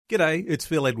G'day, it's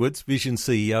Phil Edwards, Vision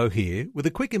CEO here, with a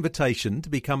quick invitation to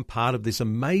become part of this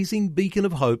amazing beacon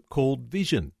of hope called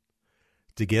Vision.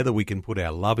 Together we can put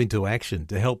our love into action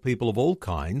to help people of all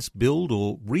kinds build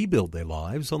or rebuild their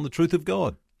lives on the truth of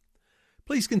God.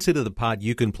 Please consider the part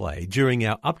you can play during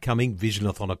our upcoming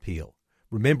Visionathon appeal,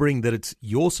 remembering that it's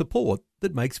your support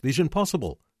that makes Vision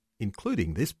possible,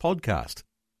 including this podcast.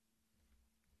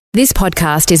 This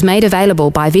podcast is made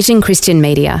available by Vision Christian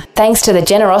Media, thanks to the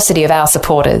generosity of our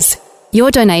supporters.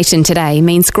 Your donation today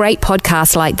means great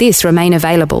podcasts like this remain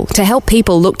available to help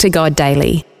people look to God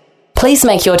daily. Please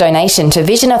make your donation to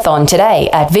Visionathon today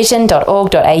at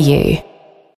vision.org.au.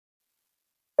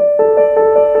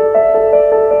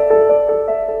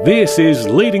 This is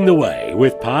Leading the Way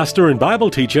with pastor and Bible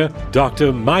teacher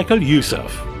Dr. Michael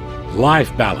Youssef.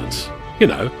 Life balance. You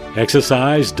know,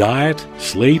 exercise, diet,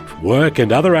 sleep, work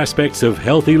and other aspects of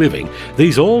healthy living,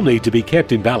 these all need to be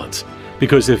kept in balance,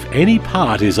 because if any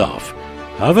part is off,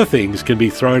 other things can be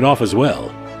thrown off as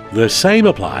well. The same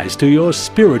applies to your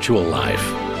spiritual life.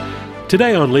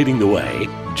 Today on Leading the Way,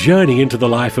 journey into the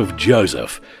life of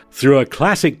Joseph through a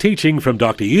classic teaching from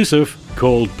Dr. Youssef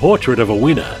called Portrait of a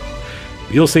Winner.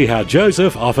 You'll see how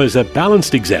Joseph offers a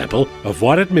balanced example of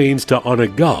what it means to honor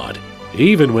God,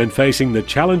 even when facing the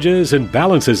challenges and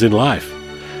balances in life.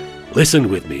 Listen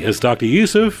with me as Dr.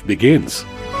 Youssef begins.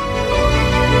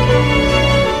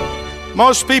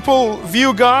 Most people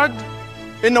view God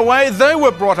in the way they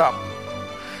were brought up.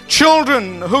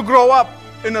 Children who grow up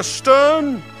in a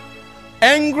stern,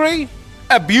 angry,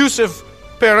 abusive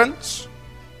parents,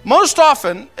 most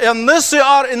often, unless they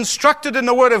are instructed in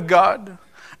the Word of God,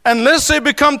 unless they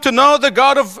become to know the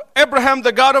God of Abraham,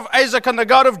 the God of Isaac, and the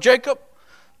God of Jacob,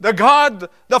 the God,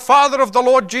 the Father of the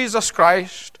Lord Jesus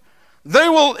Christ, they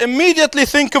will immediately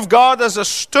think of God as a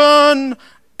stern,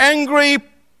 angry,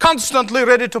 constantly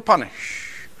ready to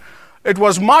punish. It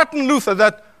was Martin Luther,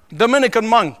 that Dominican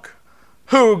monk,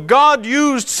 who God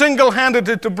used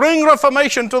single-handedly to bring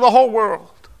Reformation to the whole world.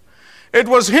 It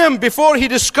was him, before he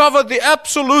discovered the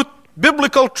absolute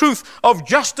biblical truth of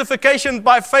justification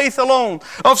by faith alone,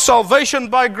 of salvation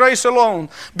by grace alone.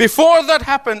 Before that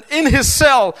happened, in his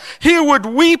cell, he would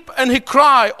weep and he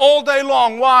cry all day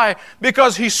long. Why?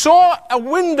 Because he saw a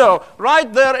window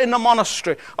right there in the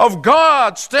monastery of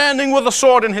God standing with a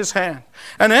sword in his hand.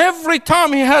 And every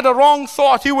time he had a wrong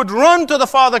thought, he would run to the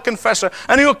Father Confessor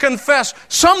and he would confess,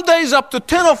 some days up to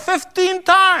 10 or 15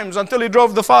 times, until he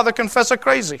drove the Father Confessor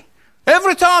crazy.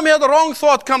 Every time he had the wrong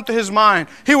thought come to his mind,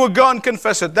 he would go and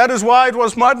confess it. That is why it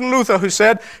was Martin Luther who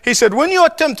said, when you are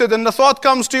tempted and the thought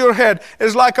comes to your head,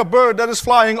 it's like a bird that is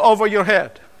flying over your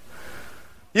head.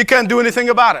 You can't do anything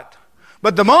about it.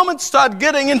 But the moment it starts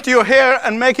getting into your hair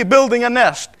and building a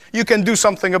nest, you can do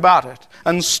something about it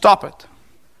and stop it. It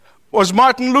was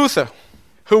Martin Luther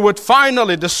who would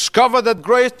finally discover that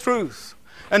great truth.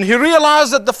 And he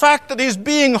realized that the fact that he's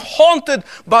being haunted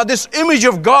by this image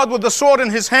of God with the sword in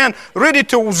his hand, ready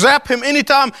to zap him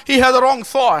anytime he had a wrong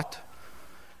thought.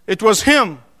 It was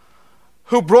him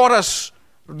who brought us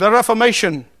the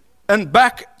Reformation and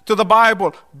back to the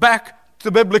Bible, back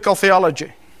to biblical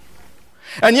theology.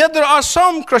 And yet there are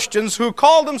some Christians who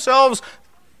call themselves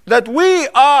that we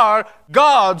are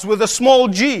gods with a small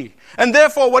g. And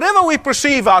therefore, whatever we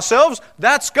perceive ourselves,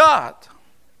 that's God.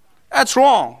 That's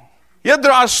wrong. Yet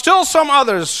there are still some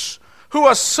others who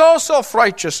are so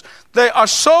self-righteous, they are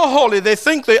so holy, they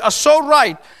think they are so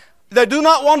right, they do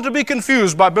not want to be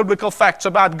confused by biblical facts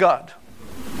about God.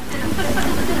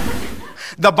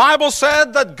 The Bible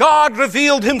said that God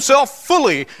revealed himself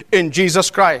fully in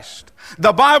Jesus Christ.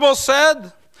 The Bible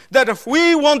said that if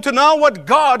we want to know what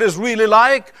God is really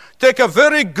like, take a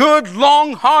very good,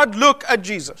 long, hard look at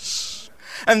Jesus.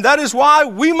 And that is why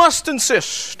we must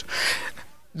insist,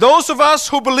 those of us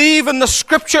who believe in the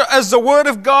Scripture as the Word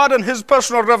of God and His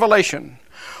personal revelation,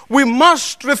 we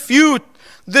must refute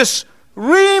this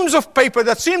reams of paper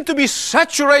that seem to be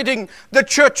saturating the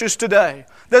churches today,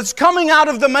 that's coming out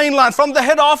of the mainline, from the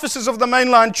head offices of the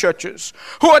mainline churches,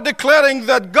 who are declaring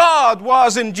that God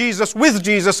was in Jesus, with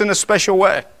Jesus in a special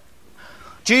way.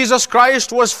 Jesus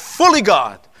Christ was fully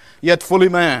God, yet fully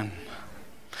man.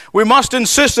 We must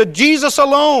insist that Jesus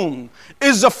alone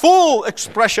is the full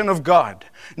expression of God.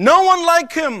 No one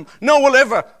like him, no one will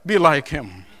ever be like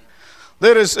him.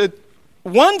 There is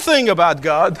one thing about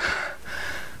God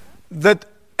that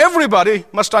everybody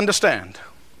must understand,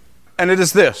 and it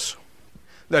is this,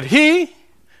 that he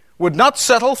would not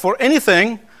settle for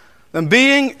anything than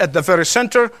being at the very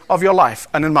center of your life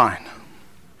and in mine.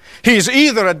 He's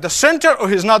either at the center or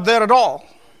he's not there at all.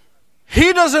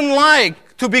 He doesn't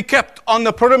like to be kept on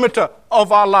the perimeter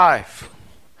of our life.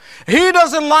 He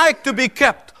doesn't like to be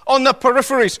kept on the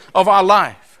peripheries of our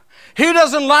life. He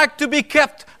doesn't like to be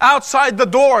kept outside the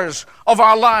doors of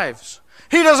our lives.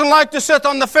 He doesn't like to sit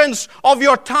on the fence of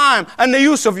your time and the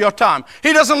use of your time.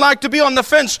 He doesn't like to be on the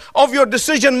fence of your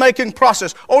decision-making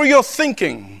process or your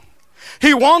thinking.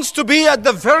 He wants to be at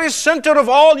the very center of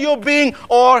all your being,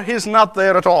 or He's not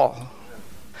there at all.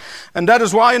 And that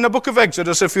is why in the book of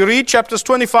Exodus, if you read chapters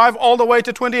 25 all the way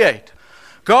to 28,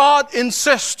 God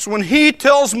insists when He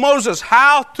tells Moses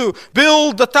how to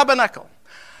build the tabernacle.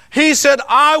 He said,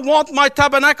 I want my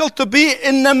tabernacle to be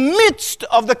in the midst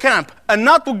of the camp and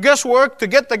not to guesswork, to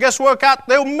get the guesswork out.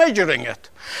 They're measuring it.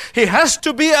 He has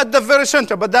to be at the very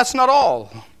center, but that's not all.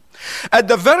 At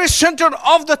the very center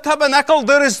of the tabernacle,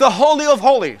 there is the Holy of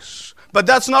Holies, but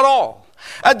that's not all.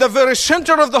 At the very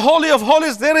center of the Holy of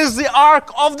Holies, there is the Ark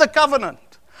of the Covenant,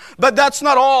 but that's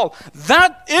not all.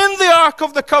 That in the Ark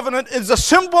of the Covenant is a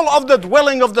symbol of the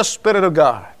dwelling of the Spirit of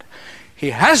God. He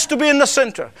has to be in the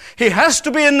center. He has to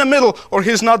be in the middle, or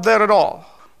He's not there at all.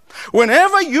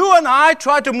 Whenever you and I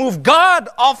try to move God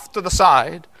off to the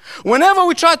side, whenever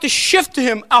we try to shift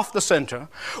Him off the center,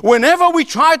 whenever we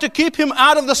try to keep Him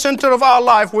out of the center of our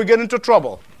life, we get into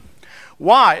trouble.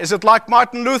 Why? Is it like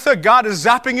Martin Luther? God is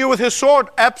zapping you with His sword?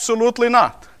 Absolutely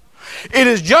not. It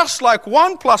is just like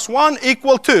 1 + 1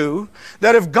 = 2,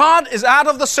 that if God is out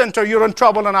of the center, you're in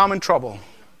trouble and I'm in trouble.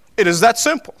 It is that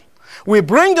simple. We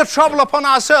bring the trouble upon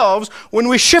ourselves when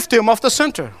we shift Him off the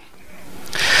center.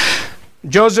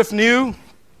 Joseph knew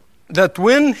that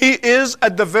when he is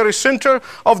at the very center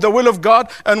of the will of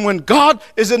God, and when God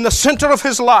is in the center of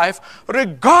his life,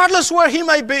 regardless where he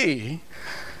may be,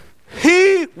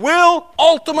 he will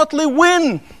ultimately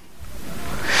win.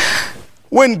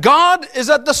 When God is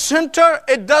at the center,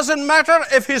 it doesn't matter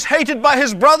if he's hated by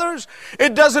his brothers.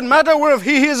 It doesn't matter whether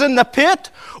he is in the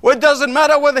pit. Or it doesn't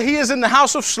matter whether he is in the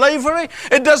house of slavery.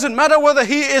 It doesn't matter whether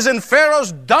he is in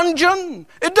Pharaoh's dungeon.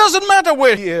 It doesn't matter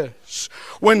where he is.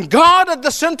 When God at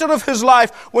the center of his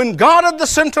life, when God at the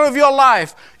center of your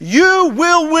life, you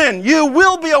will win. You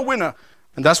will be a winner.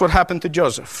 And that's what happened to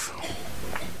Joseph.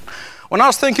 When I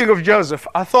was thinking of Joseph,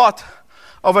 I thought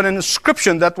of an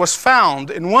inscription that was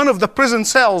found in one of the prison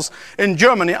cells in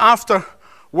Germany after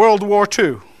World War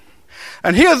II.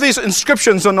 And here these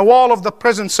inscriptions on the wall of the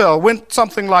prison cell went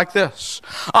something like this: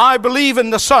 I believe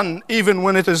in the sun even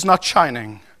when it is not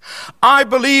shining. I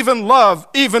believe in love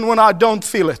even when I don't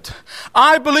feel it.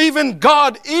 I believe in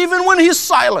God even when He's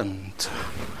silent.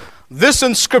 This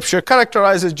inscription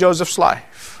characterizes Joseph's life.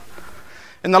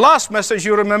 In the last message,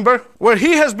 you remember, where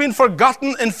he has been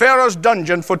forgotten in Pharaoh's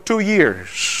dungeon for 2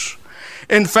 years.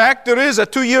 In fact, there is a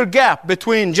 2-year gap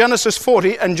between Genesis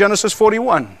 40 and Genesis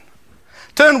 41.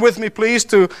 Turn with me, please,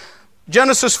 to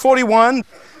Genesis 41.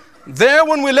 There,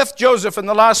 when we left Joseph in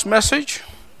the last message,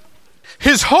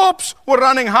 his hopes were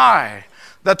running high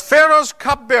that Pharaoh's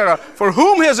cupbearer, for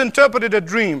whom he has interpreted a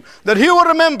dream, that he will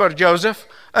remember Joseph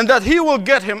and that he will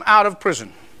get him out of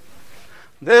prison.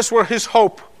 This were his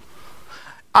hope.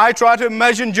 I try to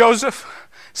imagine Joseph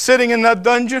sitting in that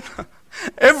dungeon.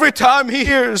 Every time he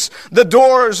hears the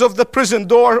doors of the prison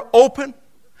door open,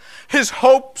 his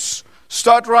hopes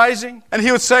start rising, and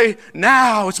he would say,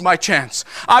 now it's my chance.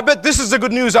 I bet this is the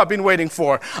good news I've been waiting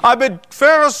for. I bet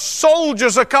Pharaoh's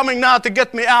soldiers are coming now to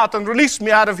get me out and release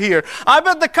me out of here. I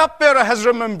bet the cupbearer has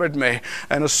remembered me.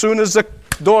 And as soon as the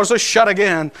doors are shut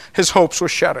again, his hopes were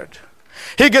shattered.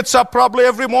 He gets up probably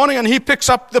every morning and he picks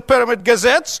up the Pyramid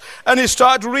Gazettes and he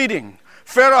starts reading.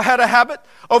 Pharaoh had a habit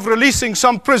of releasing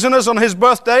some prisoners on his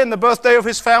birthday and the birthday of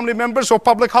his family members or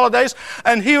public holidays.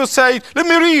 And he would say, let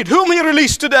me read, whom he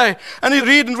released today? And he'd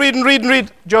read and read and read and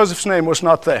read. Joseph's name was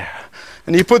not there.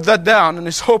 And he put that down and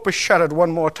his hope is shattered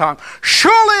one more time.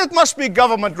 Surely it must be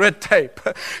government red tape.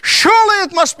 Surely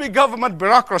it must be government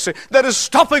bureaucracy that is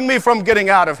stopping me from getting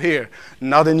out of here.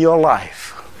 Not in your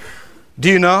life. Do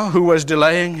you know who was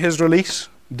delaying his release?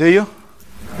 Do you?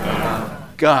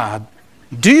 God.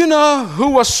 Do you know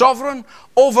who was sovereign,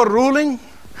 overruling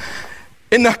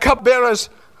in the cupbearer's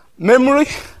memory?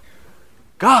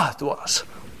 God was.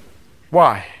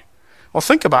 Why? Well,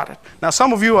 think about it. Now,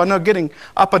 some of you are not getting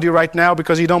uppity right now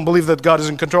because you don't believe that God is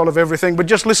in control of everything, but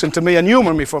just listen to me and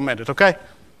humor me for a minute, okay?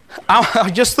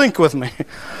 Just think with me.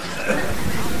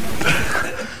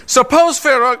 Suppose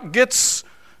Pharaoh gets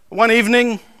one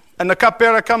evening and the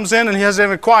cupbearer comes in and he has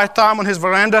a quiet time on his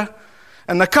veranda.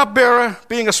 And the cupbearer,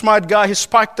 being a smart guy, he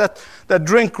spiked that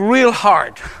drink real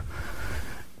hard.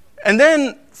 And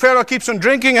then Pharaoh keeps on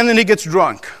drinking and then he gets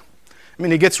drunk. I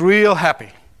mean, he gets real happy.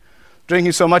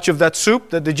 Drinking so much of that soup,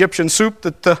 that Egyptian soup,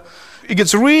 that he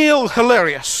gets real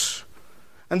hilarious.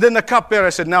 And then the cupbearer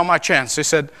said, now my chance. He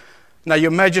said, now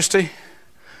your majesty,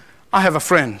 I have a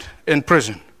friend in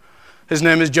prison His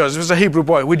name is Joseph. He's a Hebrew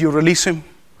boy. Would you release him?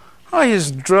 Oh,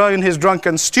 he's in his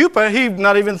drunken stupor. He's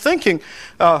not even thinking,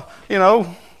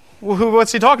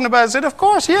 what's he talking about? I said, of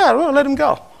course, yeah, well, let him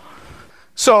go.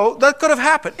 So that could have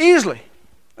happened easily,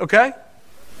 okay?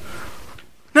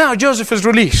 Now Joseph is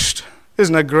released.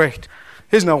 Isn't that great?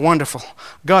 Isn't that wonderful?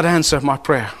 God answered my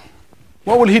prayer.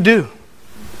 What will he do?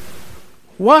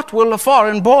 What will a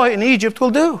foreign boy in Egypt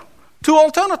will do? Two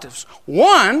alternatives.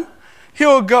 One, he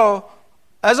will go,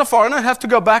 as a foreigner, have to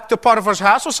go back to Potiphar's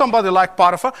house or somebody like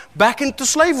Potiphar, back into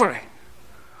slavery.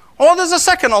 Or there's a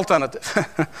second alternative.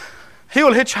 He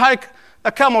will hitchhike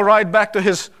a camel ride back to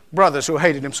his brothers who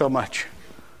hated him so much.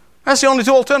 That's the only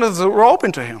two alternatives that were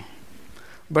open to him.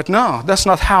 But no, that's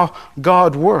not how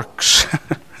God works.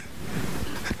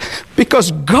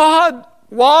 Because God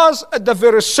was at the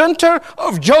very center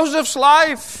of Joseph's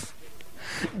life.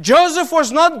 Joseph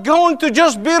was not going to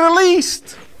just be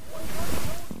released.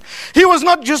 He was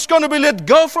not just going to be let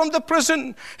go from the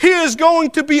prison. He is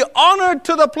going to be honored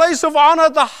to the place of honor,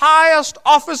 the highest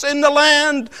office in the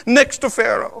land next to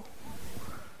Pharaoh.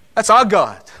 That's our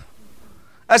God.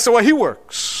 That's the way he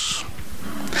works.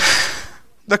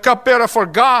 The cupbearer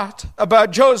forgot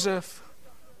about Joseph,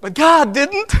 but God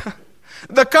didn't.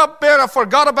 The cupbearer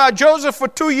forgot about Joseph for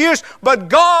 2 years, but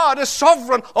God is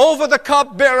sovereign over the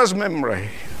cupbearer's memory.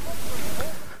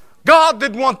 God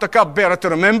didn't want the cupbearer to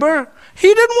remember. He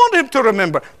didn't want him to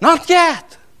remember. Not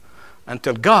yet.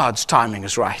 Until God's timing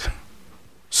is right.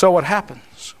 So what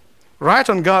happens? Right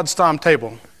on God's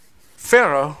timetable,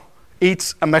 Pharaoh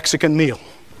eats a Mexican meal.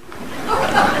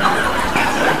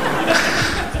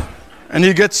 And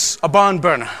he gets a barn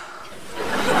burner.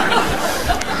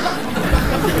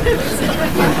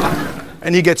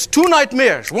 And he gets 2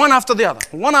 nightmares, one after the other,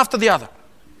 one after the other.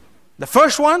 The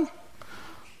first one,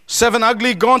 7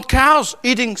 ugly, gaunt cows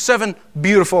eating 7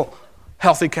 beautiful,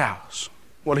 healthy cows.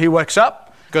 Well, he wakes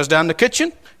up, goes down the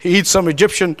kitchen, he eats some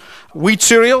Egyptian wheat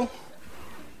cereal,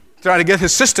 trying to get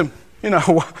his system,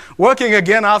 working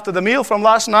again after the meal from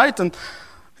last night, and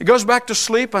he goes back to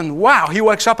sleep, and wow, he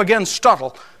wakes up again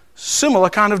startled. Similar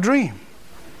kind of dream.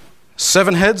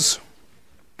 7 heads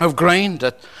of grain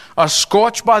that are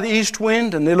scorched by the east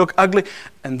wind, and they look ugly,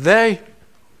 and they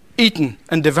eaten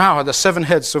and devour the 7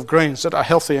 heads of grains that are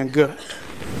healthy and good.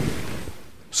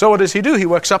 So what does he do? He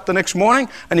wakes up the next morning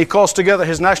and he calls together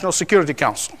his National Security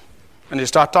Council, and he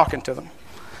starts talking to them.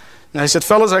 And he said,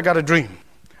 fellas, I got a dream.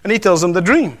 And he tells them the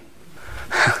dream.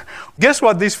 Guess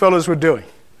what these fellows were doing?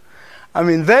 I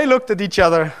mean, they looked at each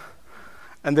other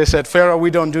and they said, Pharaoh, we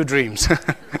don't do dreams.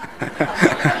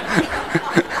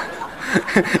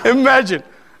 Imagine,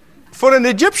 for an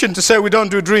Egyptian to say we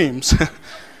don't do dreams,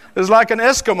 it's like an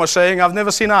Eskimo saying, I've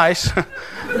never seen ice,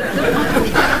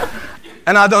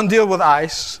 and I don't deal with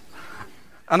ice,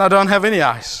 and I don't have any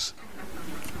ice.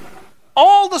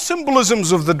 All the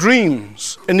symbolisms of the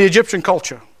dreams in the Egyptian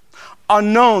culture are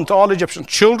known to all Egyptians.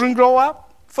 Children grow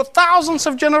up for thousands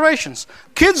of generations.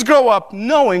 Kids grow up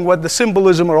knowing what the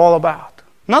symbolism are all about.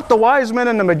 Not the wise men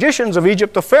and the magicians of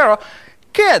Egypt or Pharaoh.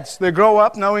 Kids, they grow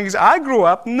up knowing. I grew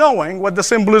up knowing what the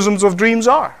symbolisms of dreams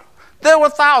are. There were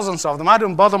thousands of them. I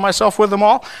didn't bother myself with them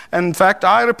all. And in fact,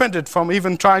 I repented from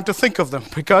even trying to think of them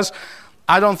because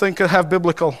I don't think they have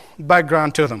biblical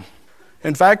background to them.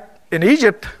 In fact, in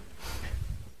Egypt,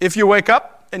 if you wake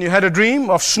up and you had a dream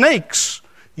of snakes,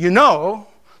 you know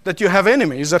that you have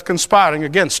enemies that are conspiring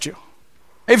against you.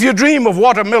 If you dream of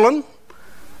watermelon,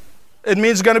 it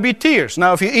means it's going to be tears.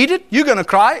 Now, if you eat it, you're going to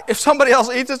cry. If somebody else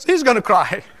eats it, he's going to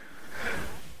cry.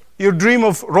 You dream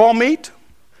of raw meat,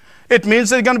 it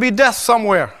means there's going to be death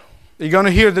somewhere. You're going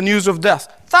to hear the news of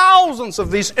death. Thousands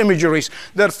of these imageries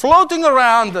that are floating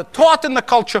around, that are taught in the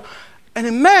culture. And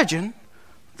imagine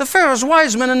the Pharaoh's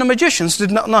wise men and the magicians did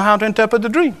not know how to interpret the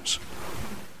dreams.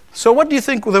 So what do you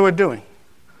think they were doing?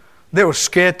 They were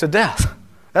scared to death.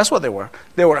 That's what they were.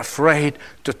 They were afraid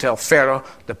to tell Pharaoh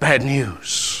the bad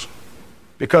news.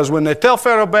 Because when they tell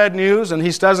Pharaoh bad news and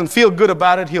he doesn't feel good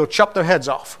about it, he'll chop their heads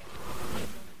off.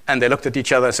 And they looked at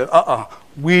each other and said,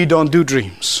 we don't do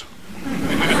dreams.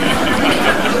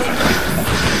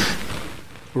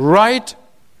 Right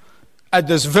at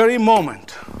this very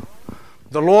moment,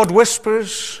 the Lord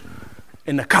whispers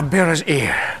in the cupbearer's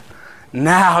ear,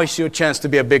 now is your chance to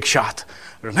be a big shot.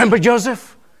 Remember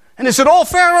Joseph? And he said, oh,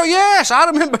 Pharaoh, yes, I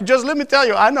remember. Just let me tell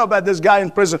you, I know about this guy in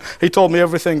prison. He told me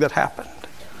everything that happened.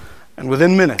 And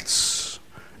within minutes,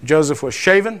 Joseph was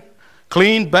shaven,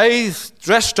 cleaned, bathed,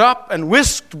 dressed up, and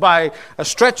whisked by a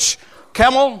stretch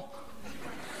camel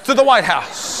to the White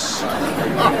House.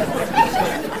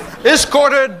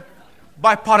 Escorted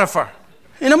by Potiphar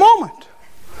in a moment.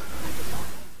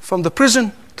 From the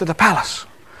prison to the palace.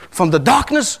 From the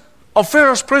darkness of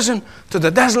Pharaoh's prison to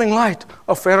the dazzling light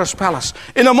of Pharaoh's palace.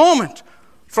 In a moment,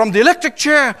 from the electric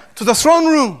chair to the throne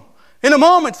room. In a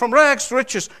moment, from rags to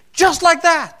riches. Just like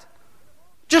that.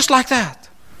 Just like that.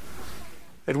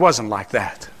 It wasn't like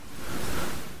that.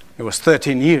 It was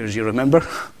 13 years, you remember,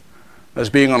 as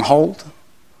being on hold,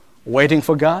 waiting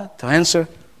for God to answer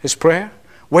his prayer,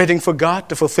 waiting for God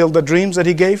to fulfill the dreams that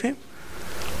he gave him.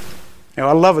 You know,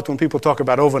 I love it when people talk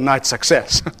about overnight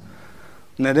success.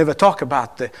 And they never talk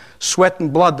about the sweat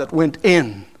and blood that went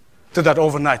in to that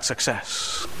overnight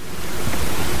success.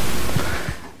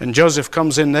 And Joseph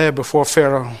comes in there before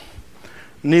Pharaoh,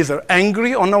 neither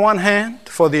angry on the one hand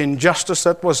for the injustice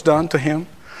that was done to him,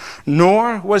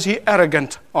 nor was he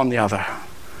arrogant on the other.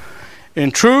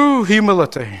 In true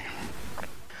humility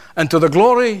and to the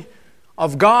glory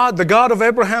of God, the God of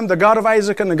Abraham, the God of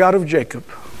Isaac, and the God of Jacob,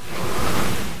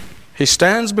 he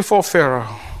stands before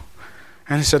Pharaoh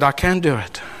and he said, I can't do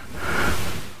it,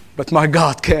 but my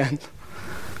God can.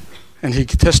 And he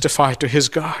testified to his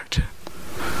God.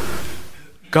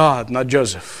 God, not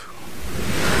Joseph,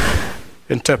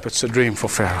 interprets the dream for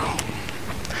Pharaoh.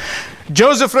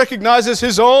 Joseph recognizes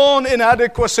his own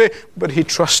inadequacy, but he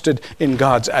trusted in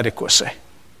God's adequacy.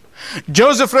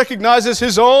 Joseph recognizes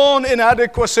his own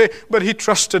inadequacy, but he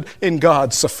trusted in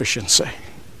God's sufficiency.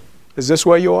 Is this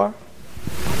where you are?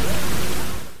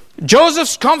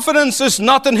 Joseph's confidence is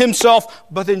not in himself,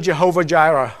 but in Jehovah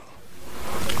Jireh.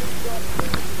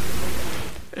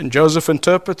 And Joseph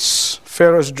interprets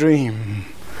Pharaoh's dream.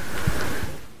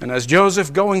 And as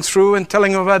Joseph going through and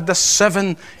telling him about the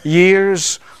 7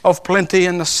 years of plenty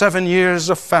and the 7 years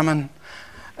of famine,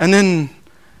 and then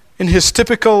in his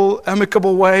typical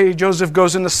amicable way, Joseph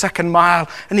goes in the second mile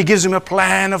and he gives him a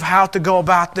plan of how to go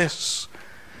about this.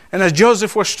 And as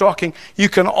Joseph was talking, you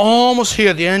can almost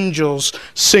hear the angels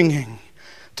singing,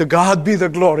 to God be the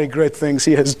glory, great things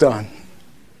he has done.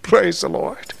 Praise the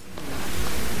Lord.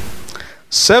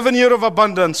 7 years of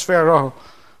abundance, Pharaoh,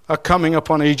 are coming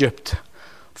upon Egypt,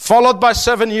 followed by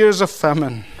 7 years of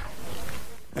famine.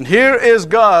 And here is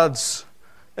God's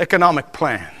economic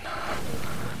plan.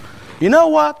 You know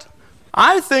what?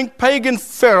 I think pagan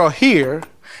Pharaoh here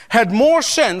had more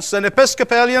sense than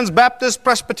Episcopalians, Baptists,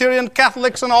 Presbyterian,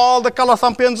 Catholics, and all the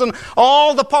Colothumpians and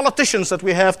all the politicians that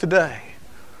we have today.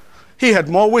 He had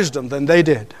more wisdom than they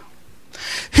did.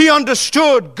 He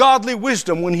understood godly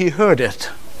wisdom when he heard it.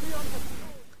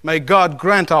 May God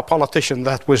grant our politician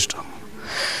that wisdom.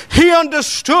 He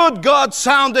understood God's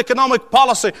sound economic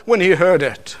policy when he heard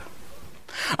it.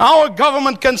 Our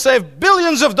government can save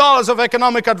billions of dollars of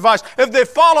economic advice if they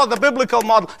follow the biblical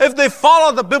model, if they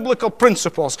follow the biblical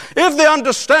principles, if they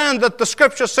understand that the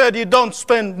scripture said you don't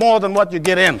spend more than what you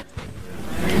get in.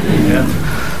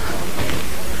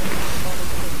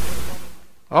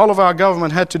 All of our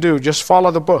government had to do just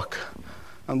follow the book,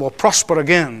 and we'll prosper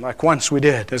again like once we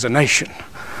did as a nation.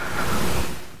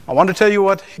 I want to tell you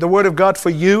what the Word of God for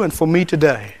you and for me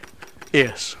today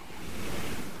is.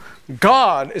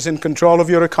 God is in control of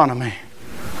your economy.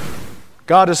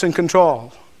 God is in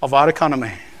control of our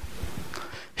economy.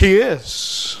 He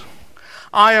is.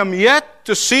 I am yet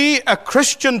to see a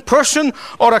Christian person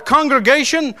or a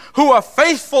congregation who are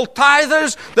faithful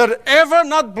tithers that are ever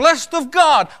not blessed of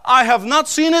God. I have not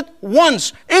seen it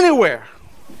once anywhere.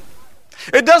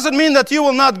 It doesn't mean that you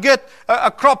will not get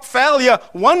a crop failure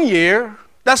one year.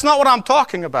 That's not what I'm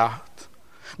talking about.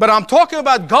 But I'm talking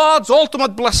about God's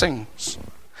ultimate blessings.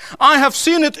 I have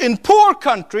seen it in poor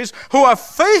countries who are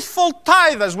faithful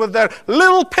tithers with their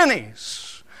little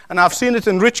pennies. And I've seen it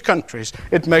in rich countries.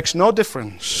 It makes no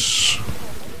difference.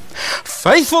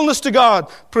 Faithfulness to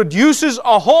God produces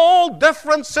a whole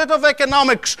different set of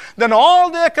economics than all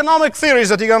the economic theories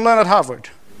that you can learn at Harvard.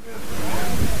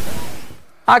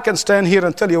 I can stand here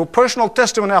and tell you personal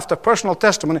testimony after personal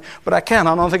testimony, but I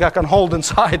don't think I can hold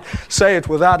inside, say it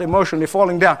without emotionally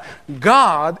falling down.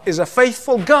 God is a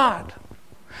faithful God.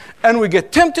 And we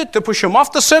get tempted to push him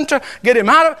off the center, get him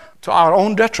out to our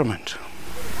own detriment.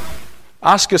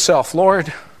 Ask yourself,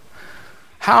 Lord,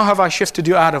 how have I shifted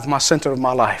you out of my center of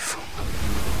my life?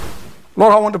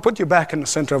 Lord, I want to put you back in the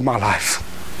center of my life.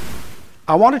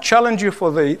 I want to challenge you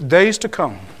for the days to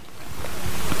come.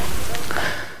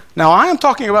 Now, I am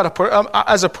talking about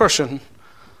as a person,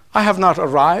 I have not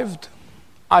arrived.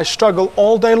 I struggle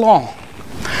all day long.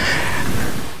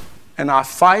 And I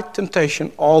fight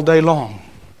temptation all day long,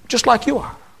 just like you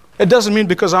are. It doesn't mean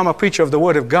because I'm a preacher of the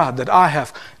Word of God that I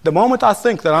have, the moment I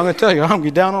think that I'm going to tell you, I'm going to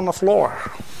be down on the floor.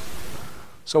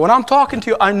 So when I'm talking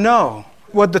to you, I know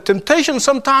what the temptations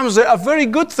sometimes they are very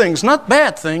good things, not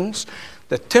bad things,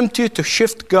 that tempt you to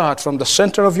shift God from the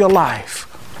center of your life.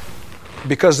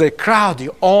 Because they crowd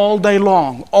you all day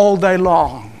long,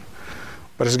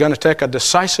 But it's going to take a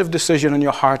decisive decision in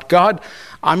your heart. God,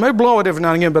 I may blow it every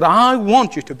now and again, but I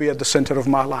want you to be at the center of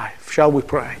my life. Shall we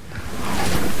pray?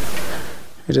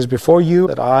 It is before you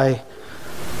that I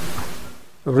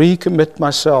recommit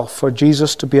myself for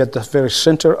Jesus to be at the very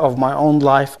center of my own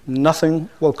life. Nothing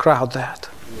will crowd that.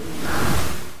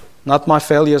 Not my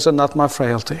failures and not my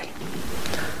frailty.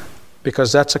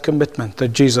 Because that's a commitment that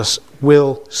Jesus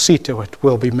will see to it,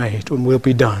 will be made, and will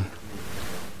be done.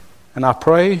 And I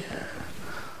pray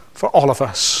for all of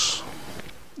us.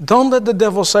 Don't let the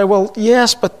devil say, well,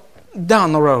 yes, but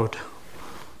down the road.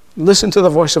 Listen to the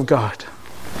voice of God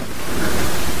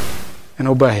and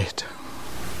obey it.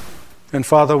 And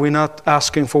Father, we're not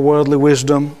asking for worldly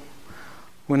wisdom.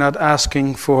 We're not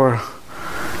asking for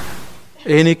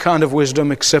any kind of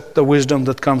wisdom except the wisdom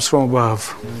that comes from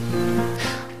above.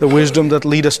 The wisdom that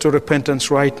leads us to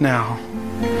repentance right now.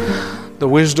 The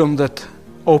wisdom that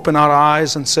opens our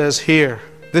eyes and says, here,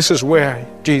 this is where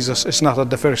Jesus is not at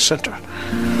the very center.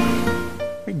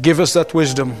 Give us that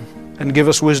wisdom, and give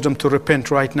us wisdom to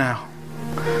repent right now.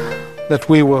 That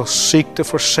we will seek to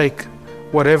forsake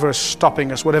whatever is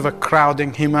stopping us, whatever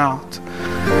crowding Him out,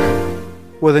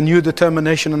 with a new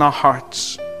determination in our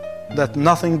hearts that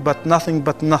nothing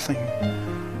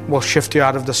will shift you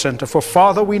out of the center. For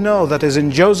Father, we know that is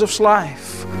in Joseph's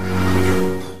life.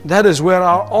 That is where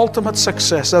our ultimate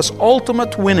success, that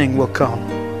ultimate winning will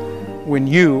come, when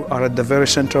you are at the very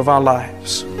center of our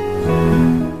lives.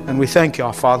 And we thank you,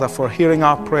 our Father, for hearing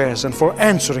our prayers and for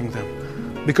answering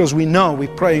them, because we know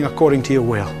we're praying according to your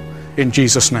will. In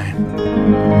Jesus' name.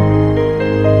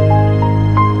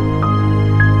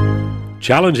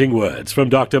 Challenging words from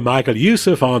Dr. Michael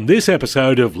Youssef on this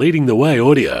episode of Leading the Way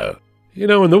Audio. You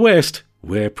know, in the West,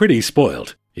 we're pretty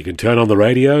spoiled. You can turn on the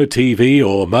radio, TV,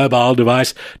 or mobile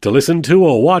device to listen to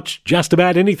or watch just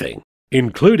about anything,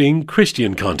 including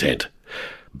Christian content.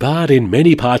 But in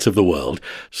many parts of the world,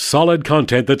 solid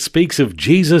content that speaks of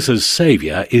Jesus as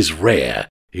Saviour is rare,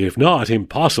 if not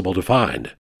impossible to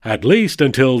find. At least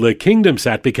until the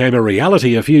KingdomSat became a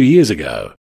reality a few years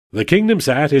ago. The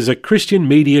KingdomSat is a Christian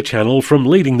media channel from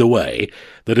Leading the Way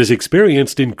that has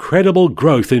experienced incredible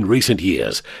growth in recent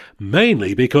years,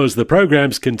 mainly because the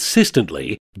programs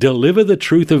consistently deliver the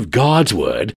truth of God's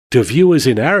Word to viewers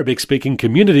in Arabic-speaking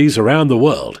communities around the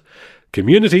world,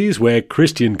 communities where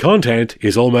Christian content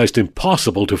is almost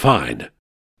impossible to find.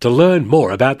 To learn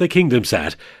more about the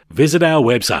KingdomSat, visit our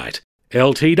website,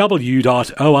 ltw.org.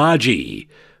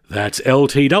 That's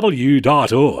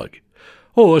ltw.org.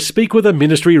 Or speak with a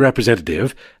ministry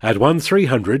representative at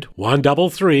 1300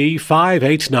 133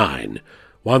 589.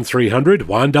 1300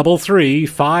 133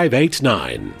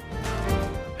 589.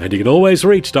 And you can always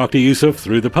reach Dr. Youssef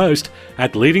through the post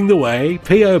at Leading the Way,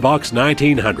 P.O. Box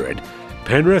 1900,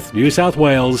 Penrith, New South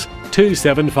Wales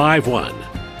 2751.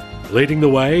 Leading the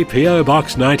Way, P.O.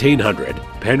 Box 1900,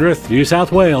 Penrith, New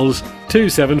South Wales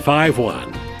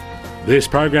 2751. This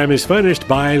program is furnished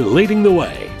by Leading the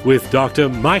Way with Dr.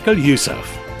 Michael Youssef,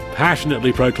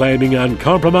 passionately proclaiming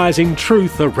uncompromising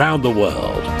truth around the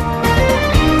world.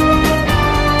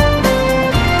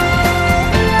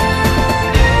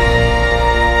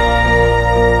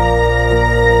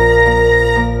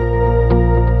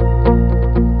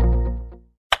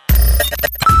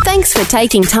 Thanks for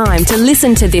taking time to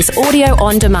listen to this audio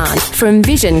on demand from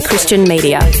Vision Christian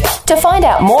Media. To find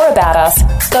out more about us,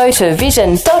 go to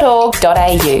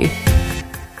vision.org.au.